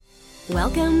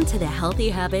Welcome to the Healthy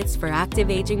Habits for Active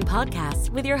Aging podcast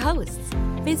with your hosts,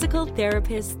 physical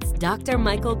therapists Dr.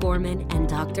 Michael Gorman and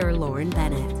Dr. Lauren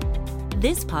Bennett.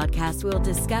 This podcast will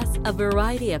discuss a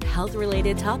variety of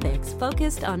health-related topics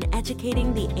focused on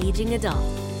educating the aging adult,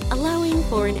 allowing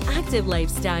for an active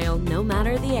lifestyle no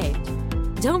matter the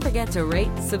age. Don't forget to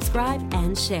rate, subscribe,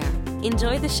 and share.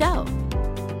 Enjoy the show.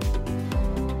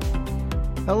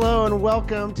 Hello and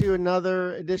welcome to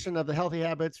another edition of the Healthy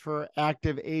Habits for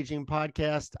Active Aging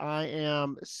podcast. I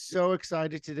am so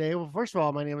excited today. Well, first of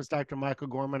all, my name is Dr. Michael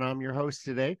Gorman. I'm your host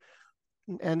today.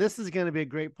 And this is going to be a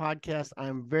great podcast.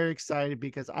 I'm very excited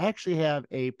because I actually have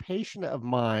a patient of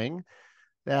mine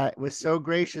that was so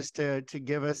gracious to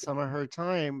give us some of her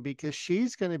time because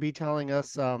she's going to be telling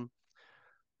us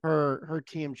her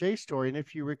TMJ story. And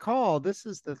if you recall, this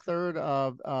is the third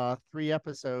of 3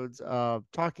 episodes of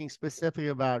talking specifically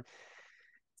about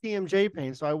TMJ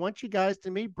pain. So I want you guys to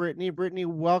meet Brittany. Brittany,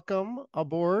 welcome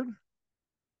aboard.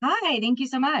 Hi, thank you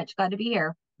so much. Glad to be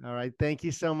here. All right, thank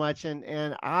you so much.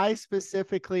 And I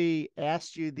specifically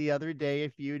asked you the other day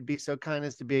if you would be so kind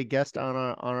as to be a guest on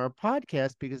our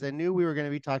podcast because I knew we were going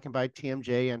to be talking about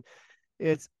TMJ, and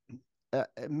it's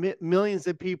millions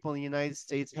of people in the United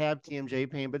States have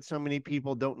TMJ pain, but so many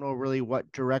people don't know really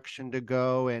what direction to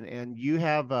go. And you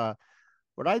have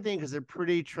what I think is a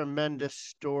pretty tremendous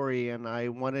story, and I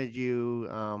wanted you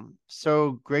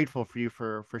so grateful for you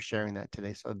for sharing that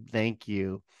today. So thank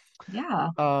you. Yeah.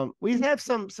 We have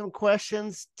some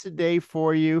questions today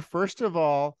for you. First of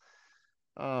all,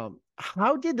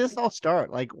 how did this all start?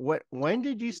 Like when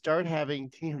did you start having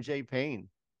TMJ pain?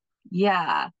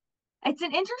 Yeah. It's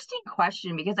an interesting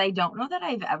question because I don't know that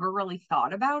I've ever really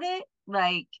thought about it.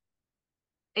 Like,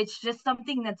 it's just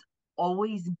something that's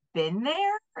always been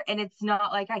there. And it's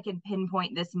not like I can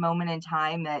pinpoint this moment in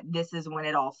time that this is when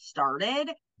it all started.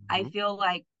 I feel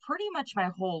like pretty much my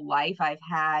whole life I've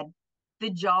had the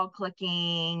jaw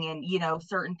clicking and,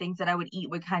 certain things that I would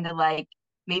eat would kind of like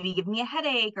maybe give me a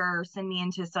headache or send me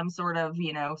into some sort of,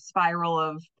 spiral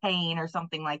of pain or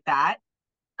something like that.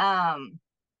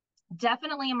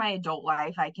 Definitely in my adult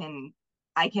life, I can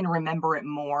remember it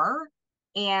more.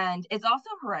 And it's also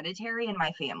hereditary in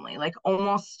my family. Like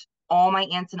almost all my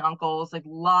aunts and uncles, like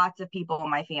lots of people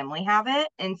in my family have it.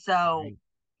 And so,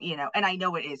 and I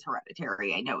know it is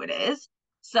hereditary. I know it is.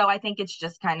 So I think it's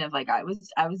just kind of like I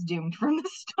was doomed from the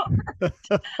start.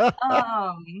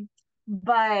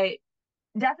 But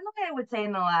definitely I would say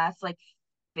in the last like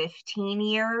 15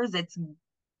 years, it's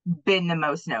been the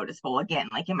most noticeable again,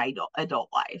 like in my adult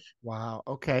life. Wow.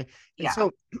 Okay. And Yeah.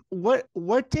 so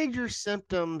what did your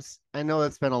symptoms, I know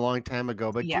that's been a long time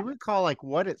ago, but do you recall like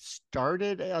what it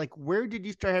started? Like where did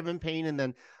you start having pain? And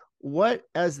then what,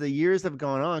 as the years have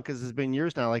gone on, because it's been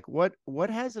years now, like what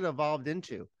has it evolved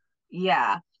into?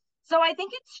 Yeah. So I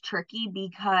think it's tricky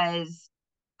because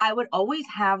I would always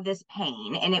have this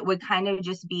pain and it would kind of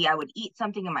just be, I would eat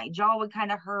something and my jaw would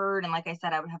kind of hurt. And like I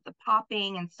said, I would have the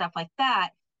popping and stuff like that.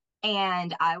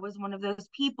 And I was one of those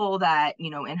people that,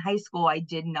 in high school, I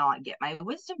did not get my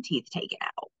wisdom teeth taken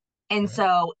out. And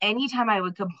so anytime I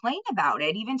would complain about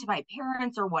it, even to my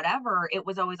parents or whatever, it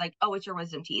was always like, oh, it's your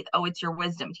wisdom teeth. Oh, it's your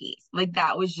wisdom teeth. Like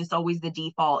that was just always the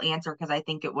default answer because I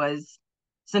think it was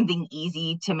something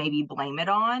easy to maybe blame it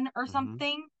on or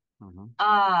something.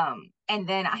 And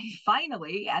then I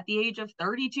finally, at the age of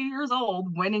 32 years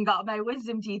old, went and got my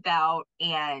wisdom teeth out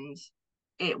and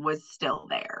it was still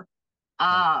there.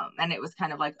 And it was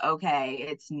kind of like, okay,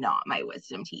 it's not my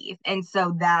wisdom teeth. And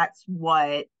so that's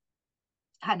what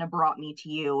kind of brought me to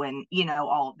you and,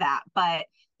 all of that. But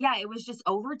yeah, it was just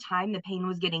over time, the pain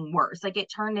was getting worse. Like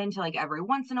it turned into like every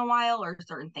once in a while or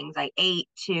certain things I ate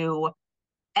to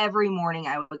every morning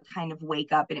I would kind of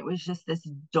wake up and it was just this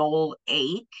dull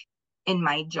ache in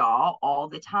my jaw all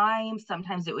the time.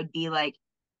 Sometimes it would be like,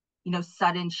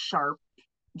 sudden sharp,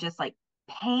 just like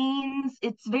pains.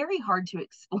 It's very hard to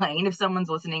explain. If someone's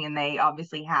listening and they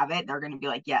obviously have it, they're going to be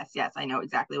like, yes, I know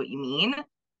exactly what you mean.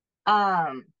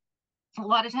 A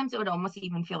lot of times it would almost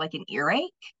even feel like an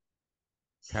earache.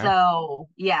 Okay. So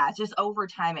yeah, just over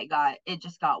time it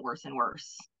just got worse and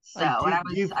worse. So like,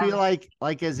 do you feel like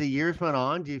as the years went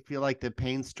on, do you feel like the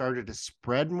pain started to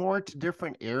spread more to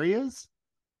different areas?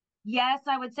 Yes,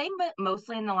 I would say, but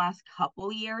mostly in the last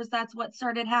couple years, that's what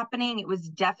started happening. It was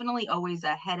definitely always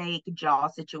a headache, jaw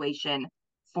situation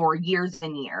for years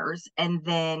and years. And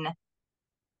then,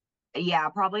 yeah,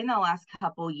 probably in the last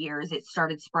couple years, it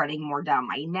started spreading more down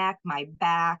my neck, my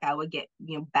back. I would get,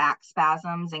 back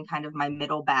spasms and kind of my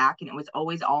middle back, and it was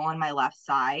always all on my left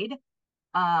side.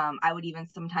 I would even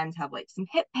sometimes have like some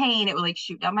hip pain. It would like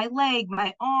shoot down my leg,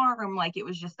 my arm. Like it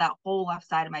was just that whole left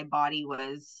side of my body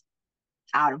was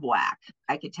out of whack.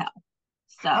 I could tell.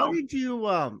 How So did you,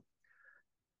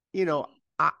 you know,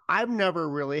 I've never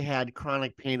really had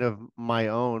chronic pain of my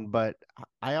own, but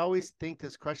I always think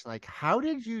this question, like, how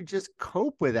did you just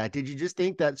cope with that? Did you just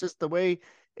think that's just the way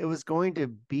it was going to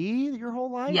be your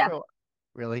whole life? yeah, Or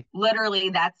really? literally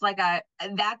that's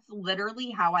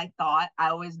literally how I thought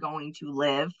I was going to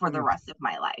live for the Mm, rest of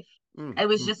my life. mm, It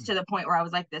was mm, just to the point where I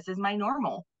was like, this is my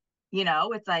normal. You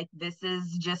know, it's like this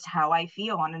is just how I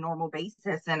feel on a normal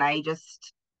basis. And I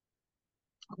just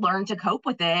learned to cope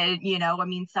with it. You know, I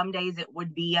mean, some days it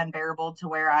would be unbearable to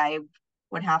where I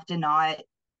would have to not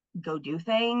go do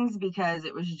things because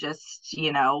it was just,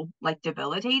 you know, like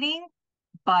debilitating.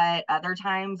 But other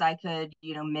times I could,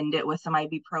 you know, mend it with some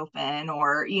ibuprofen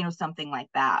or, you know, something like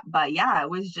that. But yeah, it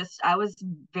was just, I was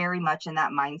very much in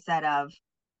that mindset of,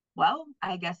 well,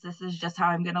 I guess this is just how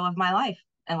I'm going to live my life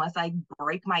unless I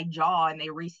break my jaw and they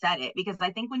reset it. Because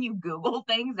I think when you Google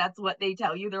things, that's what they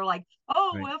tell you. They're like,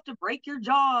 oh, we right. have to break your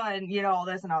jaw and, you know, all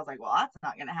this. And I was like, well, that's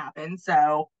not going to happen.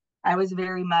 So I was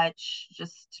very much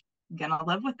just going to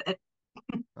live with it.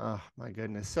 Oh my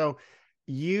goodness. So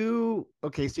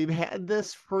okay, so you've had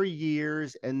this for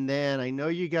years, and then I know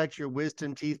you got your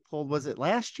wisdom teeth pulled. Was it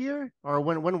last year or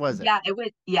when was it?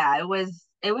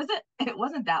 It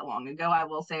wasn't that long ago, I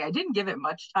will say. I didn't give it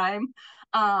much time.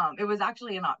 It was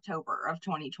actually in October of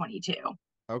 2022.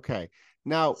 Okay.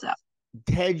 Now, So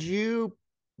had you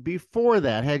before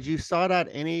that, had you sought out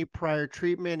any prior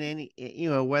treatment, any,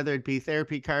 whether it be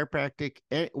therapy, chiropractic,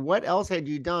 what else had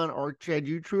you done, or had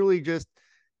you truly just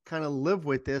kind of lived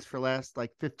with this for the last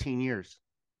like 15 years?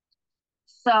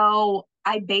 so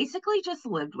I basically just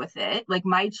lived with it. Like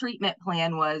my treatment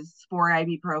plan was 4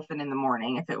 ibuprofen in the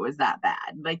morning if it was that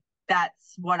bad. Like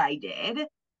that's what I did.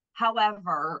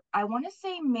 However, I want to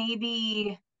say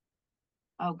maybe,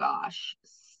 oh gosh,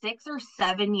 6 or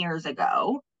 7 years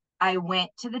ago, I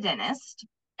went to the dentist,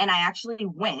 and I actually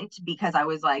went because I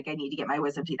was like, I need to get my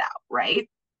wisdom teeth out, right?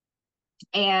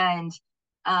 And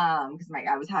because my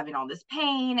I was having all this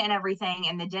pain and everything,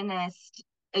 and the dentist,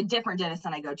 a different dentist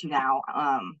than I go to now,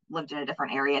 lived in a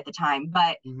different area at the time,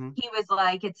 but Mm-hmm. he was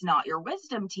like, it's not your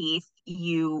wisdom teeth,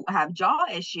 you have jaw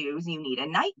issues, you need a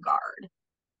night guard.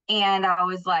 And I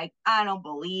was like, I don't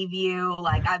believe you.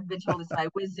 Like, I've been told it's my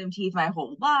wisdom teeth my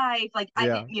whole life. Like, I Yeah.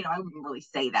 didn't, you know, I wouldn't really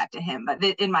say that to him, but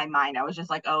in my mind, I was just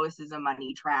like, oh, this is a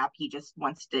money trap. He just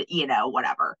wants to, you know,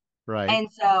 whatever. Right.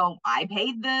 And so I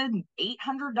paid the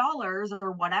 $800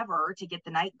 or whatever to get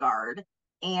the night guard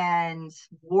and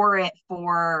wore it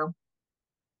for,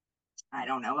 I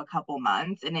don't know, a couple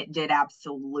months, and it did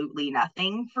absolutely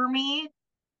nothing for me.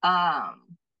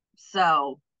 Um,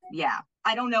 so yeah,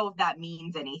 I don't know if that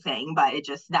means anything, but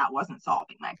that wasn't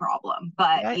solving my problem.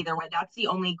 But Yeah. either way, that's the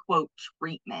only quote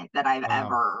treatment that I've Wow.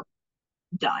 ever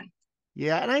done.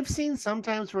 Yeah, and I've seen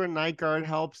sometimes where a night guard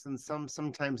helps and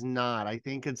sometimes not. I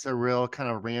think it's a real kind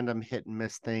of random hit and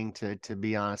miss thing to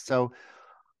be honest. So,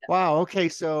 wow, okay,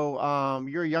 so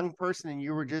you're a young person and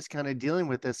you were just kind of dealing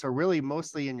with this. So really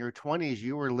mostly in your 20s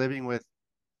you were living with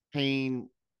pain,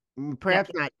 Yep.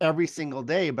 perhaps not every single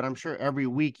day, but I'm sure every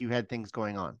week you had things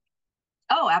going on.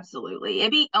 Oh, absolutely.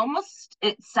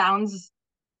 It sounds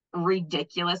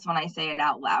ridiculous when I say it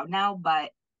out loud now,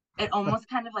 but it almost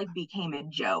kind of like became a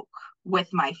joke with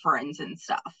my friends and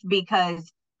stuff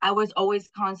because I was always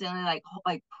constantly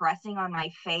like pressing on my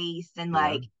face and Yeah.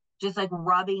 like just like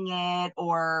rubbing it,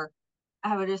 or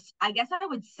I guess I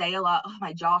would say a lot, oh,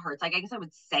 my jaw hurts. Like I guess I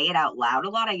would say it out loud a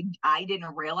lot. I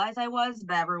didn't realize I was,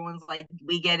 but everyone's like,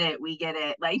 we get it, we get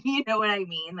it. Like, you know what I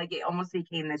mean? Like it almost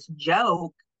became this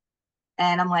joke,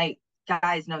 and I'm like,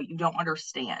 guys, no, you don't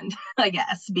understand, I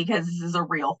guess, because this is a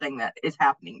real thing that is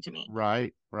happening to me.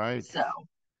 Right, right. So,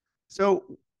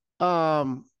 So,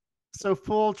 um, so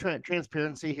full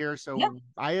transparency here. yeah, So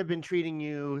I have been treating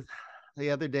you the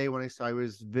other day when I saw I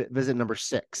was visit number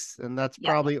 6, and that's yeah,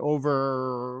 probably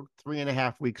over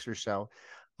 3.5 weeks or so.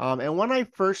 And when I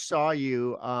first saw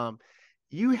you,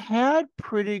 you had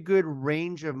pretty good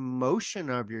range of motion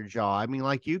of your jaw. I mean,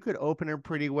 like you could open it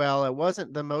pretty well. It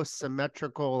wasn't the most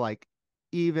symmetrical, like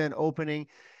even opening.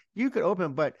 You could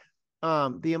open, but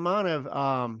the amount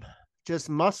of just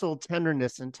muscle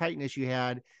tenderness and tightness you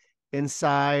had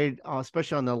inside,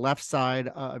 especially on the left side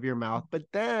of your mouth. But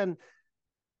then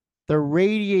the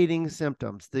radiating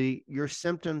symptoms, your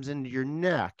symptoms into your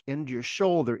neck, into your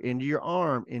shoulder, into your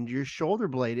arm, into your shoulder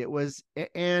blade, it was,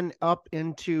 and up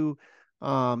into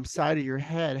side of your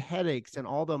head, headaches, and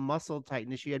all the muscle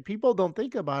tightness you had. People don't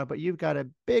think about it, but you've got a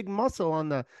big muscle on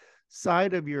the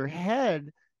side of your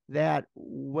head that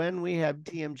when we have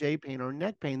TMJ pain or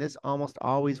neck pain, this almost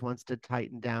always wants to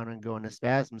tighten down and go into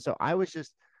spasm. So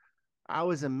I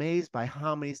was amazed by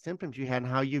how many symptoms you had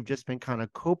and how you've just been kind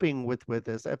of coping with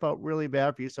this. I felt really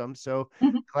bad for you. So I'm so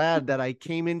glad that I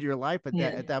came into your life at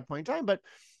Yeah. that point in time. But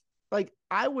like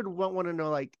I would want to know,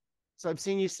 like, so I've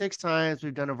seen you 6 times.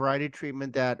 We've done a variety of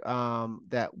treatment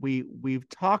that we've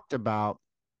talked about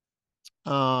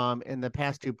in the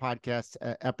past 2 podcast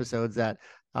episodes that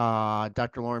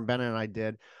Dr. Lauren Bennett and I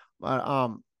did.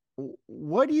 But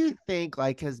what do you think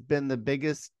like has been the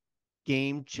biggest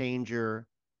game changer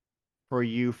for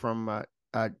you from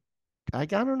I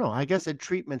don't know, I guess a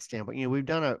treatment standpoint? We've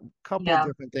done a couple Yeah.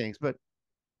 different things, but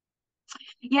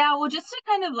Yeah. Well, just to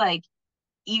kind of like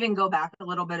even go back a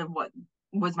little bit of what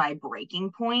was my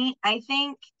breaking point, I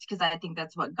think, because I think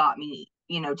that's what got me,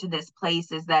 to this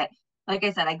place is that, like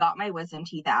I said, I got my wisdom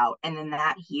teeth out and then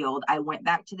that healed. I went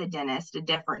back to the dentist, a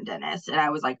different dentist, and I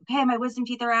was like, okay, my wisdom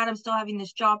teeth are out. I'm still having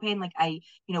this jaw pain. Like,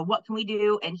 what can we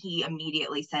do? And he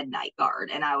immediately said night guard.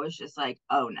 And I was just like,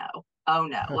 oh no, oh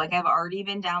no. Like, I've already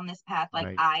been down this path. Like,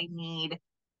 right. I need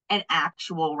an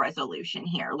actual resolution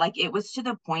here. Like, it was to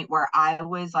the point where I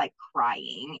was like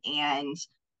crying and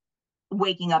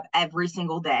waking up every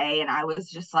single day, and I was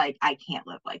just like, I can't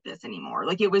live like this anymore.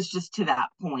 Like, it was just to that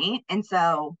point. And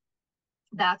so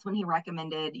that's when he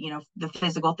recommended, the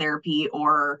physical therapy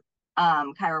or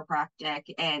chiropractic.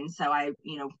 And so I,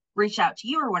 reached out to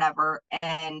you or whatever.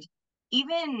 And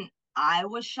even I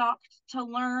was shocked to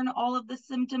learn all of the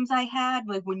symptoms I had,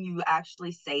 like when you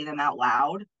actually say them out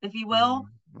loud, if you will.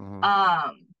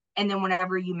 Mm-hmm. And then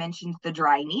whenever you mentioned the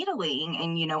dry needling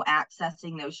and,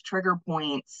 accessing those trigger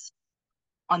points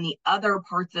on the other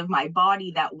parts of my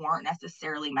body that weren't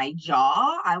necessarily my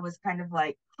jaw, I was kind of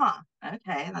like, huh,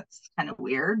 okay, that's kind of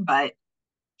weird, but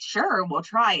sure, we'll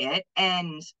try it.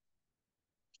 And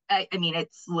I mean,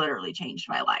 it's literally changed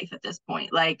my life at this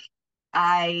point. Like,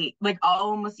 I'll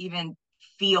almost even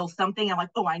feel something. I'm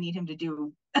like, oh, I need him to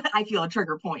do, I feel a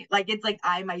trigger point. Like, it's like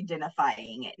I'm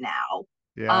identifying it now.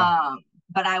 Yeah.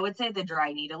 But I would say the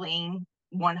dry needling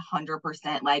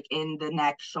 100%, like in the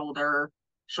neck, shoulder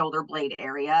blade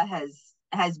area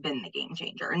has been the game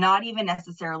changer. Not even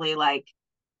necessarily like,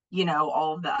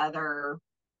 all of the other,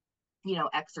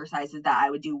 exercises that I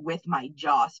would do with my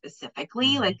jaw specifically.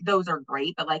 Mm-hmm. Like, those are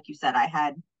great, but like you said, I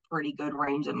had pretty good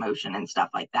range of motion and stuff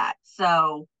like that.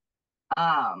 So,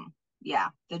 yeah,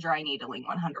 the dry needling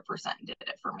 100% did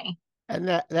it for me.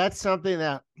 And that's something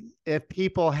that if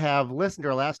people have listened to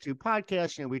our last 2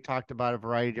 podcasts, we talked about a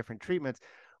variety of different treatments.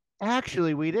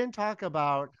 Actually, we didn't talk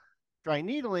about dry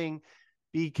needling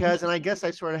because, and I guess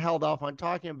I sort of held off on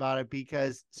talking about it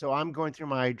because, so I'm going through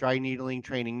my dry needling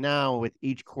training now. With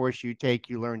each course you take,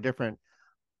 you learn different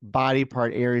body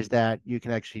part areas that you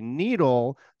can actually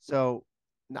needle. So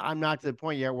I'm not to the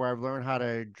point yet where I've learned how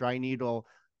to dry needle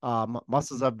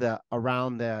muscles of the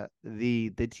around the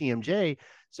TMJ.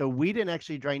 So we didn't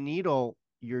actually dry needle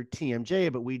your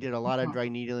TMJ, but we did a lot of dry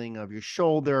needling of your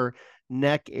shoulder,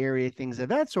 neck area, things of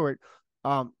that sort,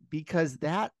 because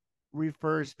that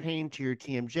refers pain to your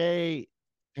TMJ,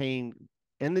 pain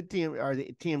in the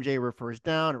TMJ refers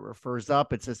down, it refers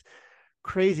up. It's just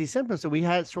crazy symptoms. So we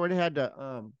had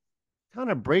to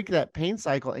kind of break that pain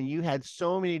cycle, and you had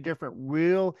so many different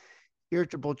real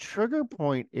irritable trigger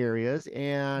point areas.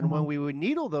 And when we would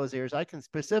needle those areas, I can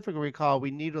specifically recall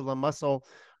we needled a muscle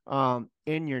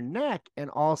in your neck, and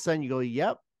all of a sudden you go,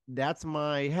 yep, that's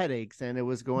my headaches. And it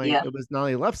was not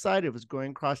only left side, it was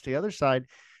going across the other side.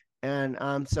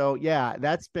 And so yeah,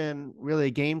 that's been really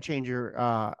a game changer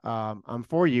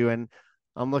for you. And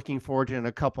I'm looking forward to in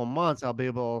a couple months, I'll be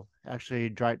able to actually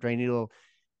dry needle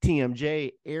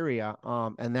TMJ area,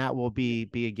 and that will be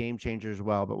a game changer as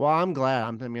well. But well, I'm glad.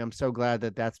 I'm so glad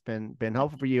that that's been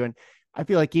helpful for you. And I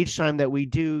feel like each time that we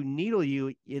do needle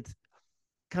you, it's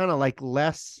kind of like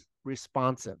less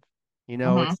responsive.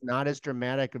 Mm-hmm. It's not as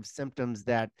dramatic of symptoms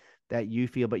that you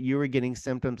feel, but you were getting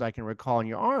symptoms I can recall in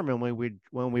your arm, and when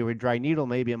we would dry needle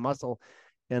maybe a muscle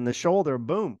in the shoulder,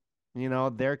 boom,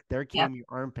 there Yep. came your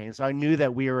arm pain. So I knew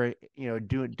that we were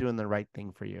doing the right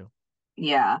thing for you.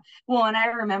 Yeah. Well, and I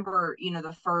remember,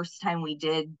 the first time we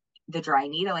did the dry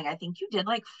needling, I think you did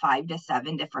like 5 to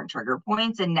 7 different trigger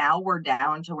points. And now we're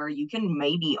down to where you can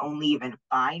maybe only even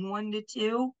find 1 to 2.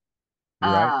 You're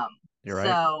right. You're right.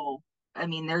 So, I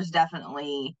mean, there's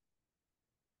definitely,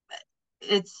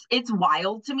 it's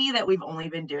wild to me that we've only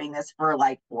been doing this for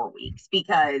like 4 weeks,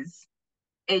 because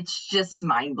it's just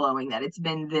mind blowing that it's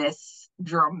been this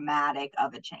dramatic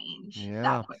of a change that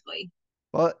Yeah. quickly.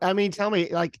 Well, I mean, tell me,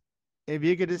 like, if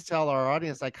you could just tell our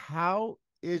audience, like, how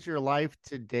is your life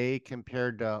today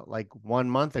compared to like 1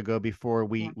 month ago before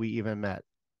we even met?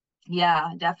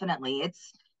 Yeah, definitely.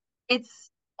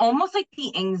 It's almost like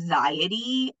the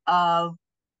anxiety of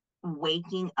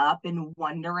waking up and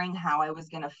wondering how I was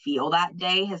going to feel that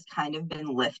day has kind of been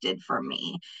lifted from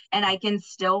me. And I can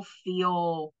still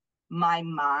feel my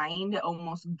mind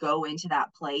almost go into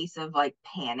that place of like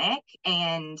panic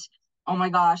and, oh my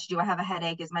gosh, do I have a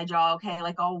headache? Is my jaw okay?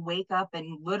 Like I'll wake up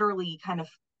and literally kind of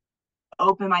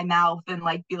open my mouth and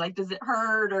like be like, does it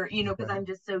hurt? Or, because I'm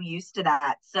just so used to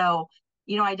that. So,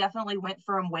 I definitely went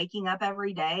from waking up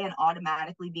every day and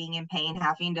automatically being in pain,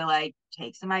 having to like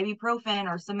take some ibuprofen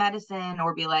or some medicine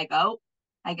or be like, oh,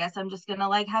 I guess I'm just going to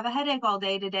like have a headache all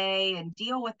day today and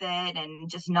deal with it, and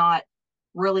just not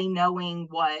really knowing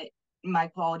what my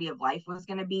quality of life was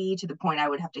going to be, to the point I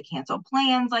would have to cancel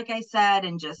plans, like I said,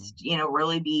 and just,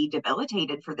 really be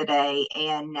debilitated for the day.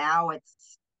 And now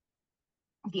it's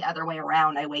the other way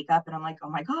around. I wake up and I'm like, oh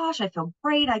my gosh, I feel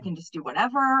great. I can just do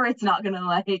whatever. It's not going to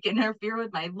like interfere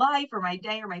with my life or my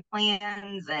day or my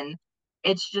plans. And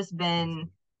it's just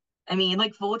been, I mean,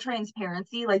 like full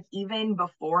transparency, like even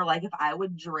before, like if I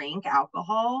would drink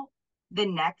alcohol, the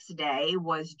next day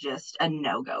was just a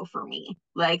no-go for me.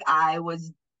 Like I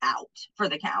was out for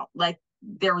the count. Like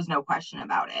there was no question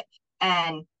about it.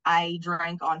 And I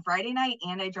drank on Friday night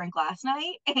and I drank last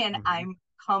night, and I'm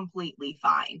completely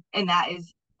fine. And that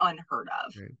is unheard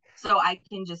of. Right. So I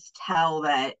can just tell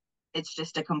that it's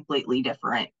just a completely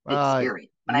different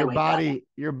experience when I wake up.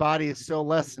 Your body is so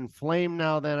less inflamed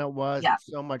now than it was. Yeah. It's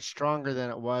so much stronger than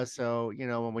it was. So,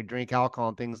 when we drink alcohol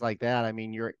and things like that, I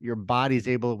mean, your body's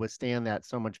able to withstand that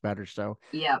so much better. So,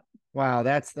 Yeah. wow,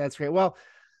 that's great. Well,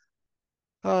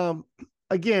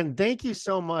 again, thank you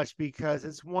so much, because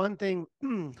it's one thing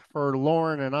for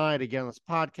Lauren and I to get on this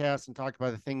podcast and talk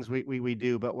about the things we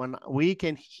do, but when we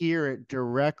can hear it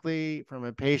directly from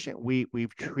a patient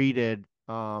we've treated,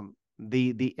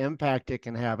 the impact it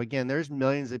can have. Again, there's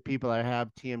millions of people that have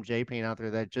TMJ pain out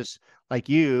there that, just like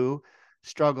you,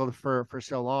 struggled for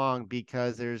so long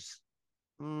because there's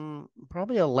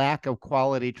probably a lack of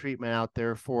quality treatment out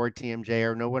there for TMJ,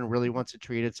 or no one really wants to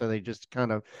treat it, so they just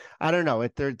kind of, I don't know.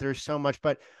 There's so much,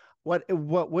 but what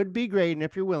would be great, and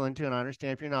if you're willing to, and I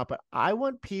understand if you're not, but I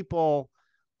want people,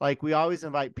 like we always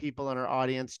invite people in our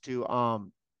audience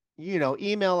to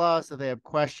email us if they have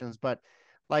questions, but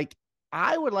like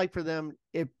I would like for them,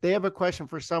 if they have a question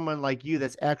for someone like you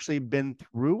that's actually been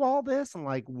through all this, and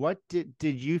like, what did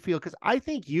you feel? Because I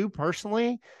think you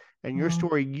personally and your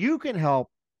story, you can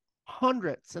help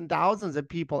hundreds and thousands of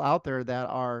people out there that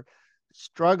are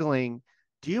struggling.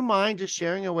 Do you mind just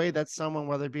sharing a way that someone,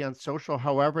 whether it be on social,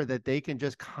 however, that they can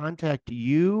just contact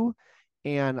you,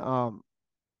 and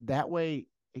that way,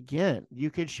 again,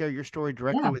 you can share your story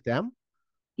directly Yeah. with them?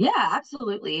 Yeah,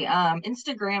 absolutely.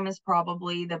 Instagram is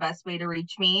probably the best way to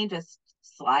reach me. Just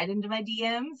slide into my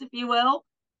DMs, if you will.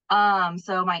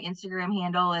 So my Instagram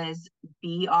handle is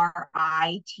BRITTLEELO.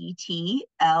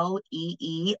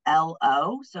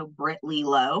 So Britley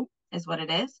Low is what it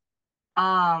is.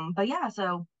 But yeah,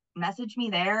 so message me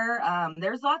there.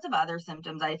 There's lots of other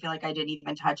symptoms I feel like I didn't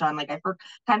even touch on. Like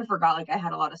kind of forgot, like I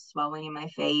had a lot of swelling in my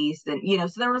face, and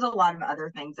so there was a lot of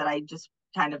other things that I just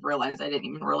kind of realized I didn't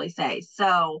even really say.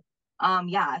 So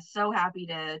yeah, so happy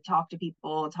to talk to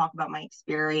people, talk about my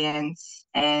experience,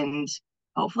 and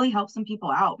hopefully help some people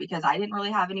out, because I didn't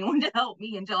really have anyone to help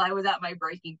me until I was at my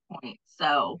breaking point.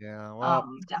 So Yeah, well,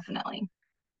 definitely.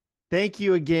 thank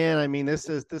you again. I mean, this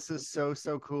is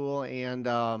so cool, and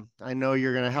I know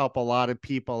you're going to help a lot of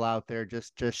people out there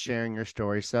just sharing your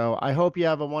story. So I hope you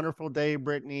have a wonderful day,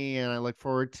 Brittany, and I look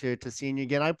forward to seeing you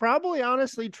again. I probably,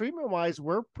 honestly, treatment wise,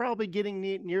 we're probably getting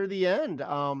near the end.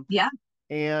 Yeah.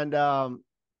 And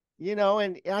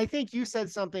and I think you said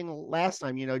something last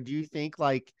time. Do you think,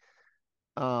 like,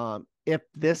 if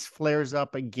this flares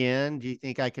up again, do you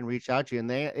think I can reach out to you? And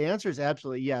the answer is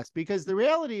absolutely yes, because the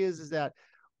reality is that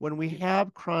when we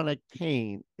have chronic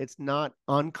pain, it's not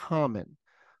uncommon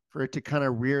for it to kind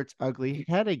of rear its ugly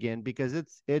head again, because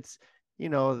it's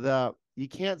you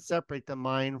can't separate the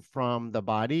mind from the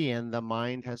body, and the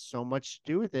mind has so much to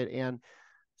do with it. And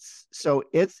so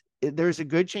there's a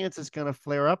good chance it's going to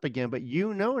flare up again, but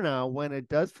now when it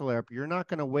does flare up, you're not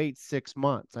going to wait 6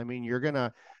 months. I mean, you're going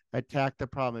to attack the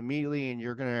problem immediately, and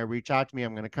you're going to reach out to me.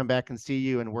 I'm going to come back and see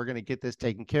you, and we're going to get this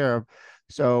taken care of.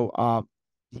 So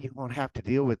you won't have to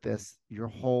deal with this your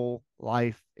whole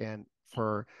life, and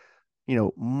for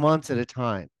months at a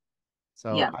time.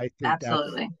 So Yeah, I think that's,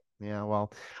 absolutely. yeah,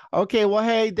 well, okay. Well,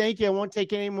 hey, thank you. I won't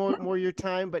take any more of your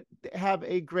time, but have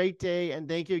a great day. And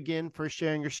thank you again for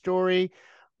sharing your story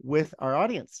with our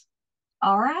audience.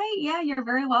 All right. Yeah, you're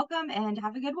very welcome, and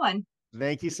have a good one.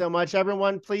 Thank you so much,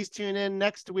 everyone. Please tune in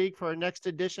next week for our next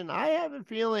edition. I have a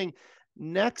feeling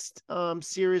Next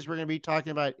series we're going to be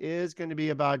talking about is going to be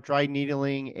about dry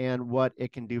needling and what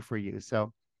it can do for you.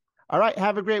 So, all right,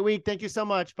 have a great week. Thank you so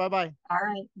much. Bye-bye. All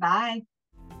right, bye.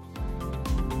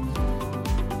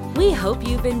 We hope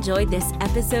you've enjoyed this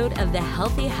episode of the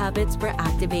Healthy Habits for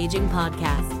Active Aging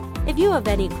podcast. If you have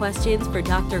any questions for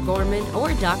Dr. Gorman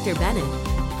or Dr. Bennett,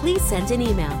 please send an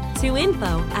email to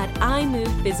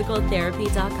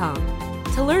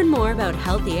info@imovephysicaltherapy.com. To learn more about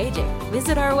healthy aging,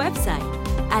 visit our website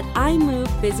at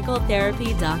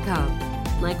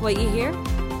imovephysicaltherapy.com. Like what you hear?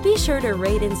 Be sure to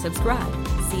rate and subscribe.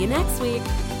 See you next week.